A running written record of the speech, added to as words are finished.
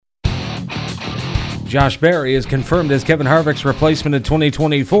Josh Berry is confirmed as Kevin Harvick's replacement in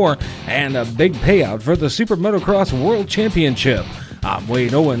 2024, and a big payout for the Super Motocross World Championship. I'm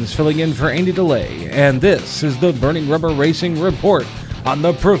Wade Owens filling in for Andy DeLay, and this is the Burning Rubber Racing Report on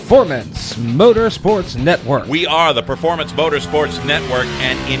the Performance Motorsports Network. We are the Performance Motorsports Network,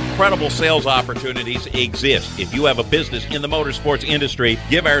 and incredible sales opportunities exist. If you have a business in the motorsports industry,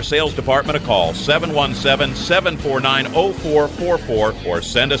 give our sales department a call, 717-749-0444, or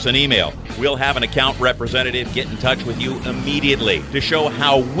send us an email. We'll have an account representative get in touch with you immediately to show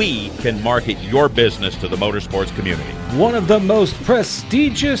how we can market your business to the motorsports community. One of the most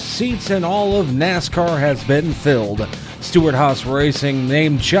prestigious seats in all of NASCAR has been filled. Stewart-Haas Racing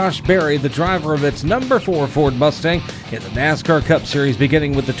named Josh Berry the driver of its number 4 Ford Mustang in the NASCAR Cup Series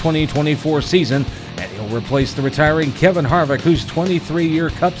beginning with the 2024 season, and he'll replace the retiring Kevin Harvick, whose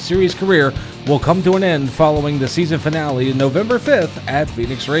 23-year Cup Series career will come to an end following the season finale November 5th at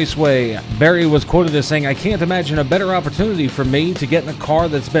Phoenix Raceway. Berry was quoted as saying, "I can't imagine a better opportunity for me to get in a car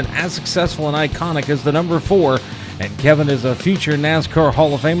that's been as successful and iconic as the number 4. And Kevin is a future NASCAR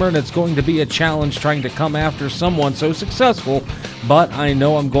Hall of Famer, and it's going to be a challenge trying to come after someone so successful. But I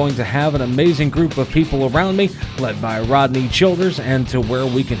know I'm going to have an amazing group of people around me, led by Rodney Childers, and to where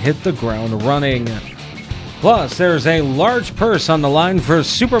we can hit the ground running." Plus, there's a large purse on the line for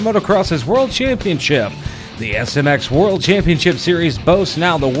Super Motocross's World Championship. The SMX World Championship Series boasts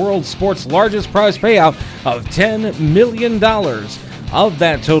now the world sport's largest prize payout of $10 million. Of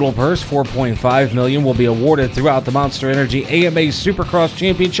that total purse, $4.5 million will be awarded throughout the Monster Energy AMA Supercross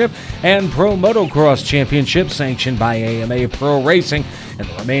Championship and Pro Motocross Championship sanctioned by AMA Pro Racing, and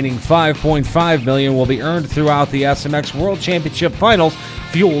the remaining $5.5 million will be earned throughout the SMX World Championship Finals,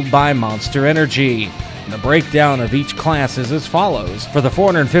 fueled by Monster Energy. The breakdown of each class is as follows. For the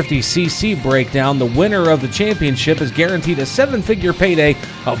 450cc breakdown, the winner of the championship is guaranteed a 7-figure payday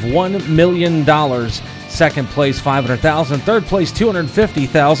of $1 million. Second place, $500,000. Third place,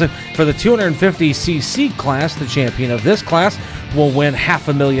 $250,000. For the 250cc class, the champion of this class will win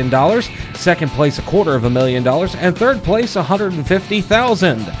 $500,000. Second place, $250,000. And third place,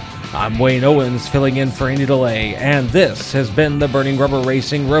 $150,000. I'm Wayne Owens filling in for Andy DeLay, and this has been the Burning Rubber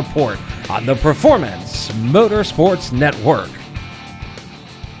Racing Report on the Performance Motorsports Network.